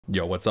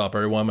Yo, what's up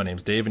everyone? My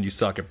name's Dave and you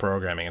suck at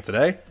programming, and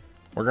today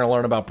we're going to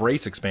learn about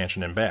brace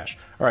expansion in Bash.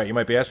 Alright, you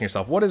might be asking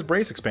yourself, what is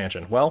brace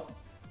expansion? Well,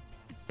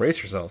 brace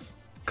yourselves,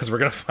 because we're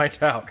going to find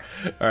out.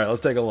 Alright,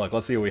 let's take a look.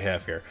 Let's see what we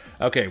have here.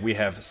 Okay, we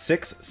have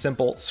 6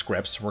 simple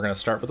scripts. We're going to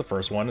start with the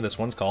first one, and this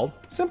one's called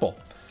simple.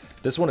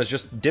 This one is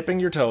just dipping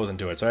your toes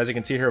into it. So as you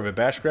can see here, we have a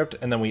bash script,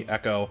 and then we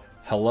echo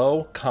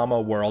hello, comma,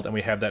 world, and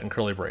we have that in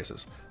curly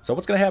braces. So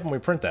what's going to happen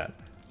when we print that?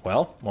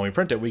 Well, when we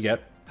print it, we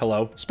get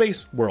hello,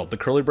 space, world. The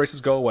curly braces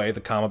go away, the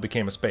comma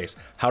became a space.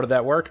 How did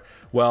that work?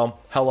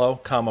 Well, hello,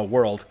 comma,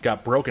 world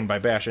got broken by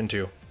bash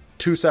into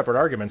 2 separate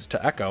arguments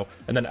to echo,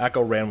 and then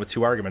echo ran with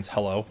 2 arguments,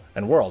 hello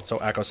and world. So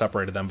echo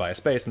separated them by a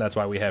space, and that's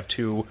why we have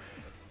 2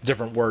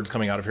 different words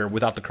coming out of here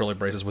without the curly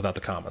braces, without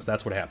the commas.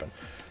 That's what happened.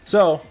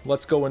 So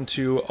let's go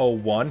into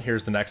 01.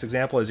 Here's the next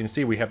example. As you can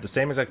see, we have the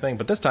same exact thing,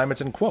 but this time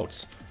it's in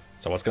quotes.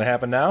 So what's going to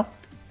happen now?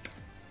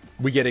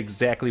 We get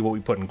exactly what we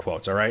put in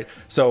quotes, all right?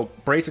 So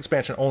brace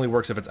expansion only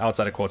works if it's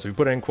outside of quotes. If you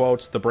put it in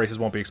quotes, the braces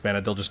won't be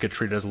expanded. They'll just get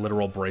treated as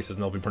literal braces,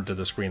 and they'll be printed to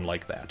the screen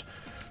like that.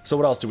 So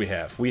what else do we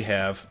have? We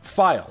have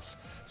files.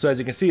 So as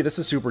you can see, this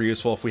is super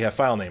useful if we have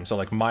file names. So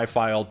like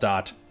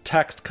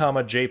myfile.text,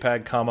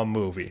 JPEG,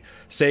 movie.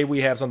 Say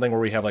we have something where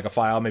we have like a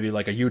file, maybe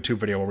like a YouTube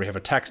video where we have a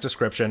text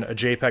description, a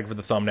JPEG for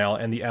the thumbnail,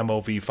 and the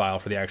MOV file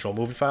for the actual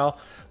movie file.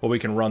 Well, we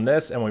can run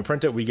this, and when we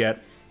print it, we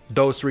get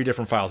those 3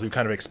 different files. We've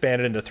kind of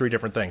expanded into 3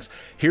 different things.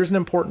 Here's an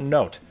important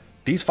note.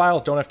 These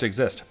files don't have to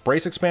exist.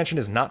 Brace expansion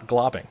is not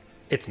globbing.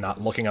 It's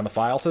not looking on the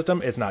file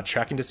system. It's not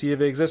checking to see if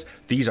they exist.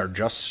 These are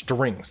just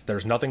strings.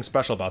 There's nothing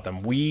special about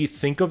them. We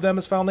think of them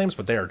as file names,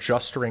 but they are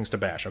just strings to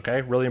bash,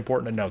 okay? Really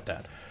important to note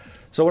that.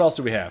 So what else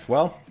do we have?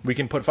 Well, we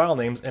can put file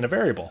names in a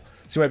variable.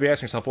 So you might be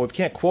asking yourself, well, if we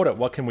can't quote it,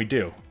 what can we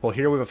do? Well,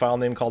 here we have a file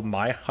name called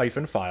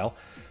my-file.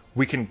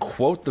 We can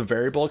quote the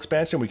variable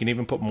expansion. We can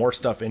even put more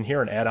stuff in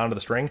here and add on to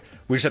the string.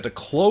 We just have to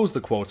close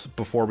the quotes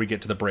before we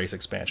get to the brace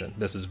expansion.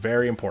 This is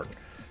very important.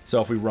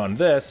 So if we run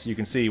this, you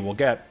can see we'll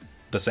get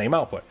the same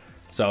output.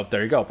 So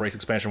there you go. Brace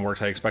expansion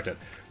works how you expect it.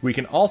 We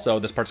can also,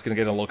 this part's going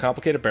to get a little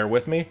complicated, bear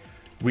with me.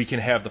 We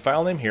can have the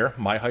file name here,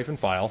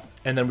 my-file,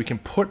 and then we can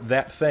put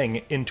that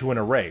thing into an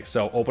array.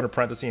 So open a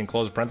parenthesis and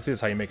close a parenthesis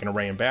is how you make an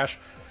array in Bash.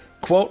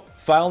 Quote,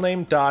 file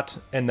name dot,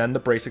 and then the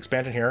brace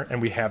expansion here,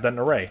 and we have that in an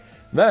array.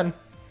 Then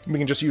we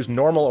can just use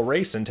normal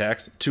array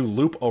syntax to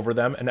loop over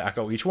them and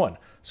echo each one.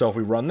 So if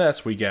we run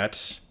this, we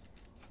get,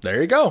 there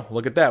you go.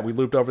 Look at that. We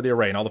looped over the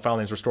array, and all the file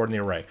names were stored in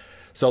the array.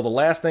 So the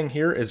last thing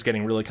here is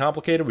getting really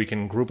complicated. We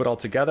can group it all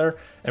together,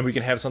 and we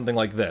can have something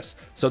like this.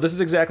 So this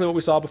is exactly what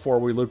we saw before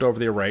we looped over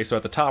the array. So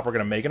at the top, we're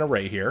going to make an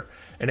array here,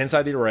 and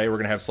inside the array, we're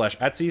going to have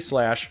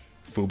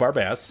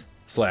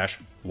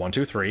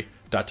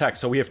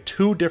 /etsy/foobarbaz/123.text. So we have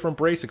 2 different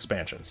brace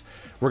expansions.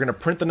 We're going to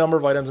print the number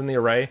of items in the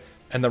array,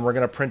 and then we're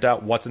going to print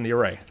out what's in the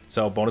array.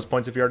 So bonus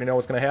points if you already know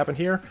what's going to happen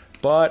here.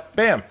 But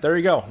bam, there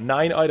you go.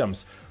 9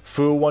 items.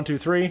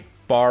 Foo123,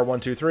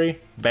 bar123,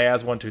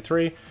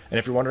 baz123. And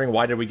if you're wondering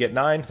why did we get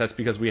 9, that's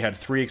because we had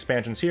 3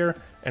 expansions here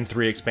and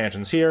 3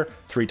 expansions here.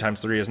 3 times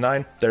 3 is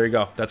 9. There you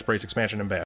go. That's brace expansion in Bash.